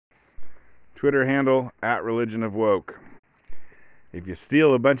Twitter handle @religionofwoke. If you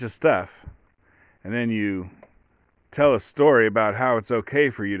steal a bunch of stuff and then you tell a story about how it's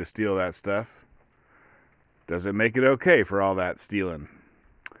okay for you to steal that stuff, does it make it okay for all that stealing?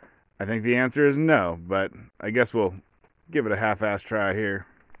 I think the answer is no, but I guess we'll give it a half-assed try here.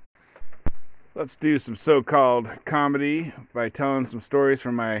 Let's do some so-called comedy by telling some stories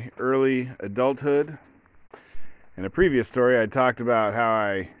from my early adulthood. In a previous story, I talked about how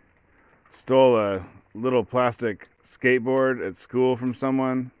I stole a little plastic skateboard at school from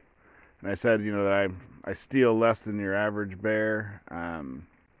someone, and I said, that I steal less than your average bear. I don't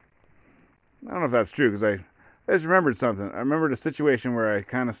know if that's true, because I just remembered something. I remembered a situation where I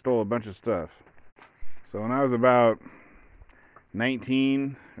kind of stole a bunch of stuff. So when I was about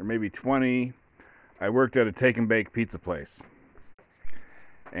 19 or maybe 20, I worked at a take and bake pizza place.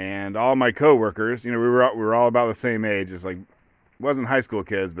 And all my coworkers, we were all about the same age. It's like, it wasn't high school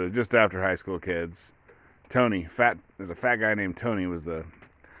kids, but just after high school kids. Tony, there's a fat guy named Tony, was the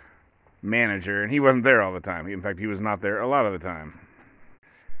manager, and he wasn't there all the time. In fact, he was not there a lot of the time.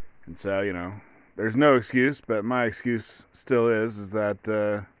 And so, there's no excuse, but my excuse still is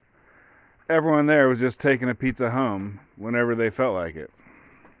that everyone there was just taking a pizza home whenever they felt like it.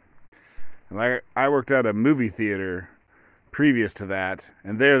 And I worked at a movie theater previous to that,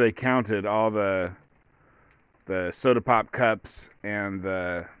 and there they counted all the soda pop cups and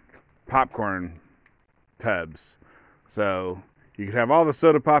the popcorn tubs. So you could have all the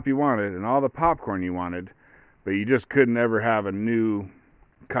soda pop you wanted and all the popcorn you wanted, but you just couldn't ever have a new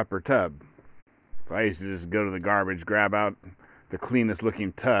cup or tub. So I used to just go to the garbage, grab out the cleanest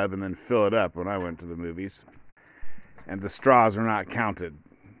looking tub, and then fill it up when I went to the movies. And the straws are not counted.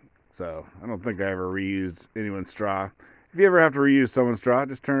 So I don't think I ever reused anyone's straw. If you ever have to reuse someone's straw,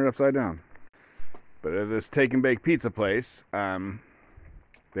 just turn it upside down. But at this take and bake pizza place, they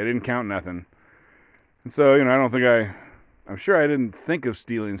didn't count nothing. And so, I'm sure I didn't think of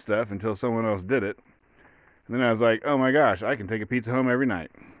stealing stuff until someone else did it. And then I was like, oh my gosh, I can take a pizza home every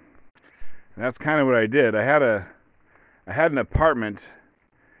night. And that's kind of what I did. I had an apartment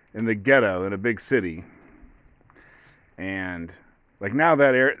in the ghetto in a big city. And now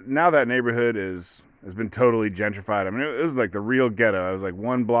that neighborhood has been totally gentrified. I mean, it was like the real ghetto. I was like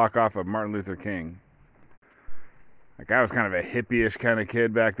one block off of Martin Luther King. I was kind of a hippie-ish kind of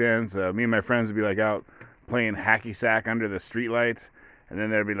kid back then, so me and my friends would be out playing hacky sack under the streetlight, and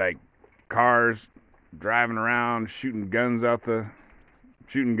then there'd be cars driving around, shooting guns, whatever,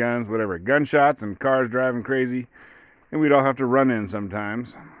 gunshots and cars driving crazy, and we'd all have to run in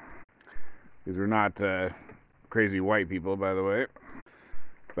sometimes. These were not crazy white people, by the way.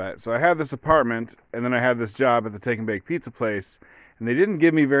 But so I had this apartment, and then I had this job at the take and bake pizza place, and they didn't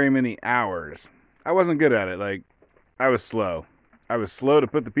give me very many hours. I wasn't good at it. I was slow. I was slow to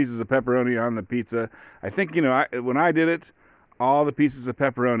put the pieces of pepperoni on the pizza. I think, when I did it, all the pieces of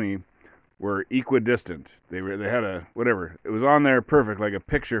pepperoni were equidistant. They had it was on there perfect, like a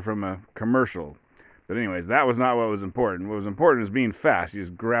picture from a commercial. But anyways, that was not what was important. What was important is being fast. You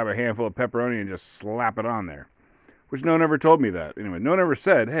just grab a handful of pepperoni and just slap it on there. Which no one ever told me that. Anyway, no one ever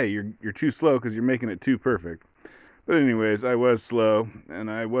said, hey, you're too slow because you're making it too perfect. But anyways, I was slow,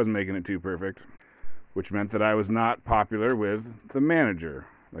 and I was making it too perfect, which meant that I was not popular with the manager.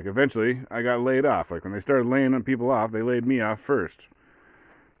 Eventually, I got laid off. When they started laying people off, they laid me off first.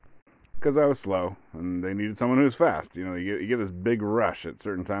 Because I was slow, and they needed someone who was fast. You get this big rush at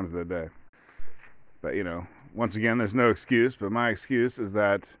certain times of the day. But, once again, there's no excuse, but my excuse is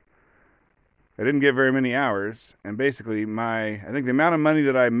that I didn't get very many hours, and basically I think the amount of money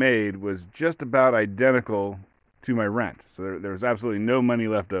that I made was just about identical to my rent. So there was absolutely no money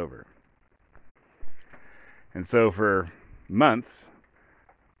left over. And so for months,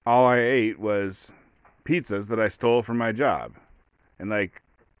 all I ate was pizzas that I stole from my job. And like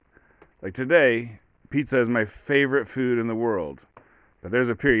today, pizza is my favorite food in the world. But there's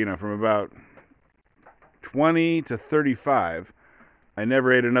a period, from about 20 to 35, I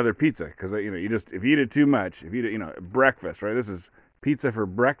never ate another pizza because if you eat it too much, if you eat it, breakfast, right? This is pizza for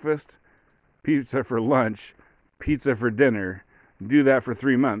breakfast, pizza for lunch, pizza for dinner. Do that for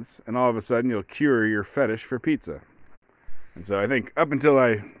 3 months, and all of a sudden you'll cure your fetish for pizza. And so I think up until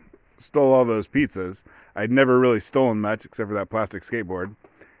I stole all those pizzas, I'd never really stolen much except for that plastic skateboard.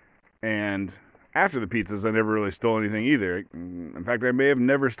 And after the pizzas, I never really stole anything either. In fact, I may have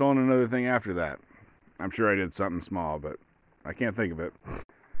never stolen another thing after that. I'm sure I did something small, but I can't think of it.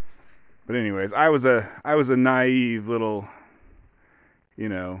 But anyways, I was a naive little,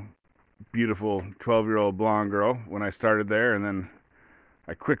 beautiful 12-year-old blonde girl when I started there, and then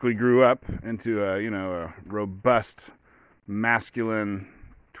I quickly grew up into a robust, masculine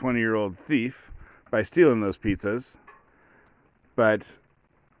 20-year-old thief by stealing those pizzas. But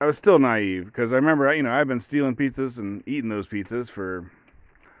I was still naive because I remember, I've been stealing pizzas and eating those pizzas for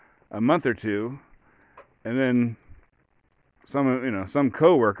a month or two, and then some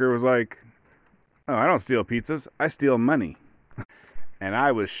coworker was like, "Oh, I don't steal pizzas. I steal money." And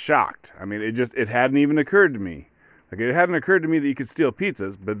I was shocked. I mean, it hadn't even occurred to me. Like, it hadn't occurred to me that you could steal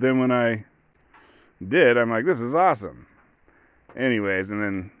pizzas, but then when I did, I'm like, this is awesome. Anyways, and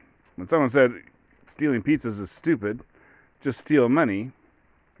then when someone said stealing pizzas is stupid, just steal money.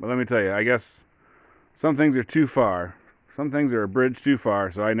 Well, let me tell you, I guess some things are too far. Some things are a bridge too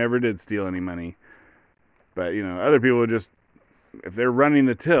far, so I never did steal any money. But, other people would just, if they're running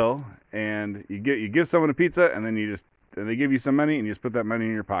the till and you give someone a pizza and then they give you some money and you just put that money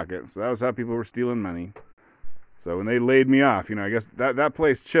in your pocket. So that was how people were stealing money. So when they laid me off, I guess that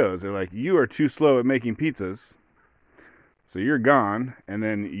place chose. They're like, you are too slow at making pizzas, so you're gone. And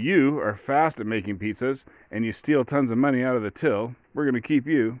then you are fast at making pizzas, and you steal tons of money out of the till. We're going to keep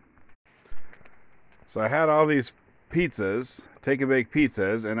you. So I had all these pizzas, take-and-bake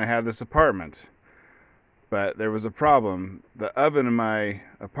pizzas, and I had this apartment. But there was a problem. The oven in my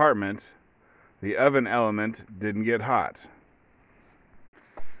apartment, the oven element didn't get hot.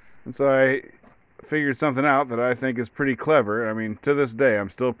 And so I figured something out that I think is pretty clever. I mean, to this day, I'm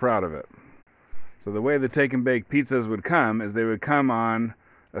still proud of it. So the way the take and bake pizzas would come is they would come on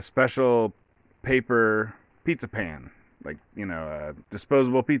a special paper pizza pan, like, a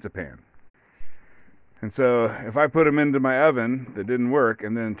disposable pizza pan. And so if I put them into my oven that didn't work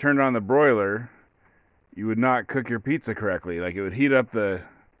and then turned on the broiler, you would not cook your pizza correctly. Like, it would heat up the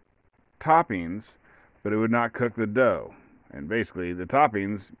toppings, but it would not cook the dough. And basically, the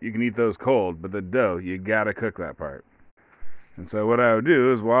toppings, you can eat those cold, but the dough, you gotta cook that part. And so what I would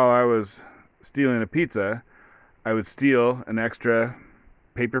do is, while I was stealing a pizza, I would steal an extra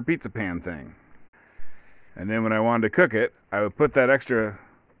paper pizza pan thing. And then when I wanted to cook it, I would put that extra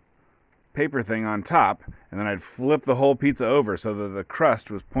paper thing on top, and then I'd flip the whole pizza over so that the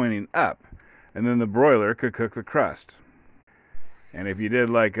crust was pointing up, and then the broiler could cook the crust. And if you did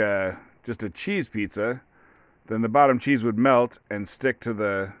like just a cheese pizza, then the bottom cheese would melt and stick to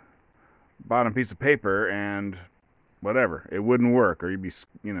the bottom piece of paper, and whatever, it wouldn't work. Or you'd be,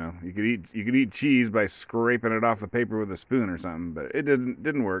 you could eat cheese by scraping it off the paper with a spoon or something, but it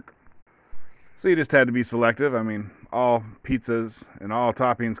didn't work. So you just had to be selective. I mean, all pizzas and all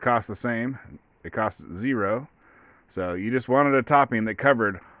toppings cost the same. It costs $0. So you just wanted a topping that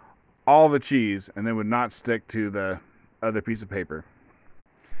covered all the cheese and then would not stick to the other piece of paper.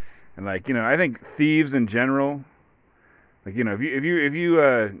 And I think thieves in general, if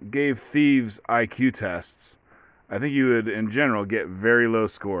you gave thieves IQ tests, I think you would in general get very low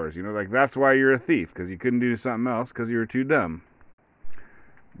scores. That's why you're a thief, because you couldn't do something else because you were too dumb.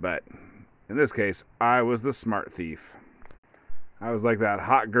 But in this case, I was the smart thief. I was like that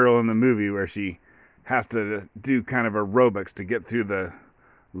hot girl in the movie where she has to do kind of aerobics to get through the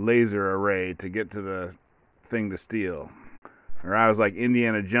laser array to get to the thing to steal. Or I was like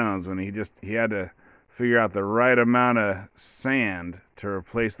Indiana Jones when he had to figure out the right amount of sand to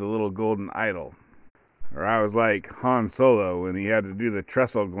replace the little golden idol. Or I was like Han Solo when he had to do the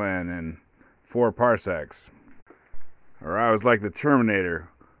trestle gland in 4 parsecs. Or I was like the Terminator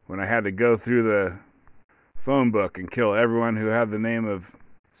when I had to go through the phone book and kill everyone who had the name of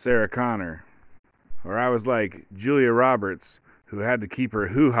Sarah Connor. Or I was like Julia Roberts, who had to keep her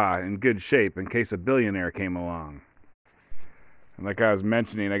hoo-ha in good shape in case a billionaire came along. And like I was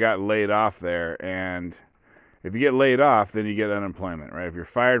mentioning, I got laid off there, and if you get laid off, then you get unemployment, right? If you're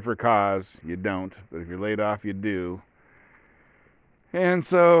fired for cause, you don't, but if you're laid off, you do. And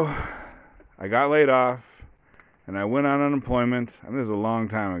so I got laid off, and I went on unemployment. I mean, this was a long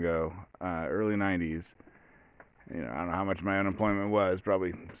time ago, early 90s. I don't know how much my unemployment was,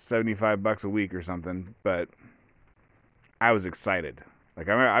 probably $75 a week or something, but I was excited.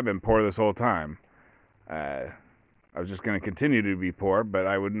 I've been poor this whole time. I was just going to continue to be poor, but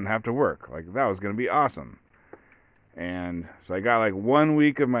I wouldn't have to work. That was going to be awesome. And so I got 1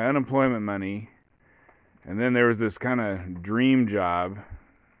 week of my unemployment money, and then there was this kind of dream job.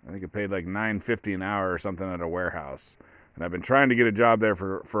 I think it paid $9.50 an hour or something at a warehouse. And I've been trying to get a job there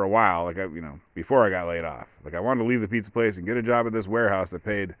for a while, before I got laid off. I wanted to leave the pizza place and get a job at this warehouse that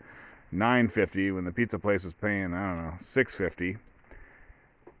paid $9.50 when the pizza place was paying, I don't know, $6.50.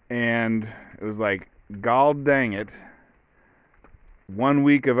 And it was God dang it, 1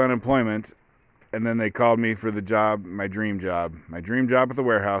 week of unemployment, and then they called me for the job, my dream job at the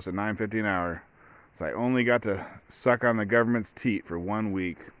warehouse at $9.50 an hour. So I only got to suck on the government's teat for 1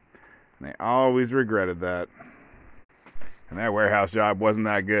 week, and I always regretted that. And that warehouse job wasn't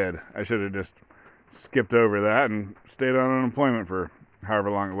that good. I should have just skipped over that and stayed on unemployment for however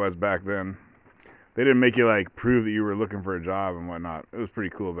long it was back then. They didn't make you like prove that you were looking for a job and whatnot. It was pretty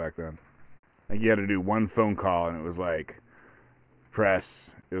cool back then. Like you had to do one phone call and it was like press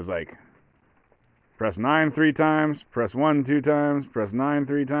 9 3 times, press 1 2 times, press 9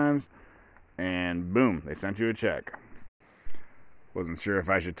 3 times, and boom, they sent you a check. Wasn't sure if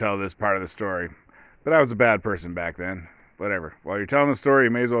I should tell this part of the story, but I was a bad person back then. Whatever. While you're telling the story, you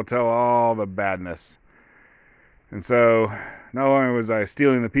may as well tell all the badness. And so, not only was I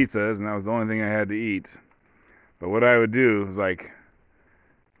stealing the pizzas, and that was the only thing I had to eat, but what I would do was like,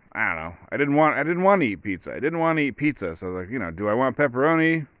 I don't know, I didn't want to eat pizza. I didn't want to eat pizza. So I was like, do I want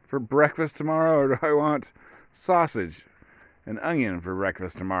pepperoni for breakfast tomorrow, or do I want sausage and onion for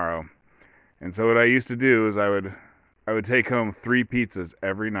breakfast tomorrow? And so what I used to do is I would take home 3 pizzas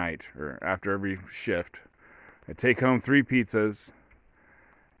every night, or after every shift. I'd take home 3 pizzas,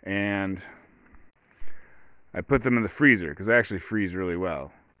 and I put them in the freezer, because I actually freeze really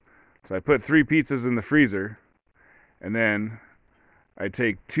well. So I put 3 pizzas in the freezer, and then I'd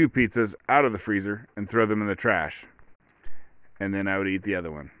take 2 pizzas out of the freezer and throw them in the trash. And then I would eat the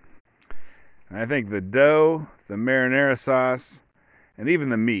other one. And I think the dough, the marinara sauce, and even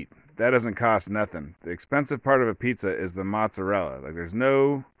the meat, that doesn't cost nothing. The expensive part of a pizza is the mozzarella. Like there's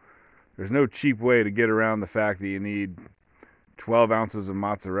no cheap way to get around the fact that you need 12 ounces of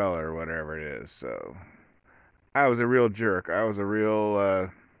mozzarella or whatever it is. So I was a real jerk. I was a real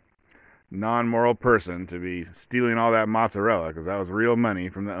non-moral person to be stealing all that mozzarella, because that was real money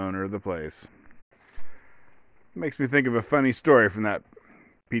from the owner of the place. Makes me think of a funny story from that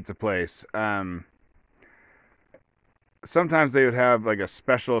pizza place. Sometimes they would have like a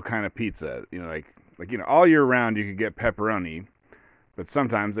special kind of pizza, all year round you could get pepperoni, but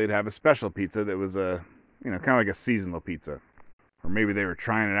sometimes they'd have a special pizza that was kind of like a seasonal pizza, or maybe they were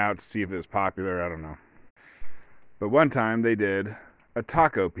trying it out to see if it was popular. I don't know. But one time they did a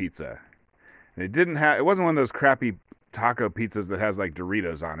taco pizza. And it wasn't one of those crappy taco pizzas that has like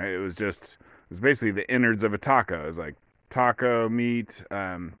Doritos on it. It was basically the innards of a taco. It was like taco meat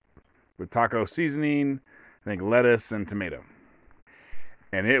with taco seasoning, I think lettuce and tomato.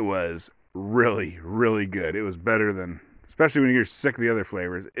 And it was really, really good. It was better than, especially when you're sick of the other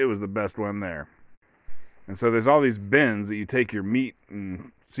flavors, it was the best one there. And so there's all these bins that you take your meat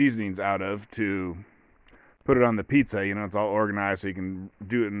and seasonings out of to put it on the pizza. It's all organized so you can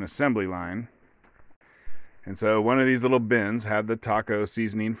do it in an assembly line. And so one of these little bins had the taco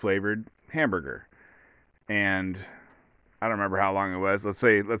seasoning flavored hamburger. And I don't remember how long it was. Let's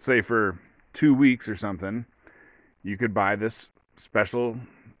say for 2 weeks or something, you could buy this special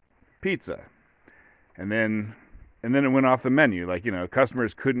pizza. And then it went off the menu.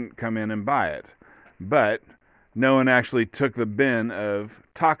 Customers couldn't come in and buy it. But no one actually took the bin of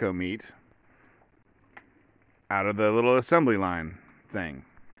taco meat out of the little assembly line thing.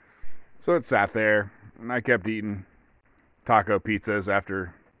 So it sat there, and I kept eating taco pizzas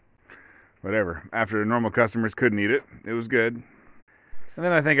after normal customers couldn't eat it. It was good. And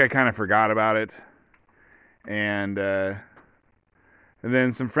then I think I kind of forgot about it. And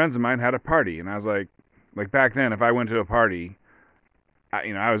then some friends of mine had a party, and I was like back then, if I went to a party,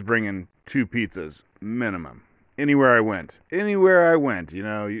 I was bringing 2 pizzas minimum. Anywhere I went, you were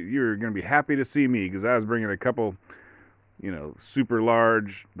going to be happy to see me, because I was bringing a couple, super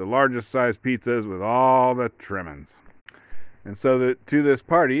large, the largest size pizzas with all the trimmings. And so to this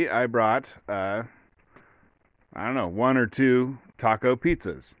party, I brought, 1 or 2 taco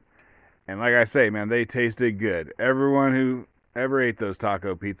pizzas. And like I say, man, they tasted good. Everyone who ever ate those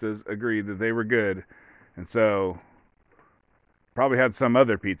taco pizzas agreed that they were good. And so probably had some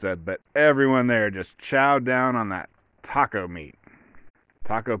other pizza, but everyone there just chowed down on that taco meat.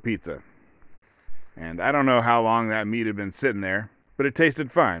 Taco pizza. And I don't know how long that meat had been sitting there, but it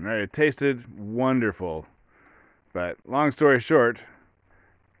tasted fine, right? It tasted wonderful. But long story short,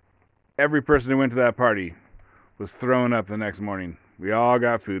 every person who went to that party was throwing up the next morning. We all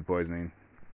got food poisoning.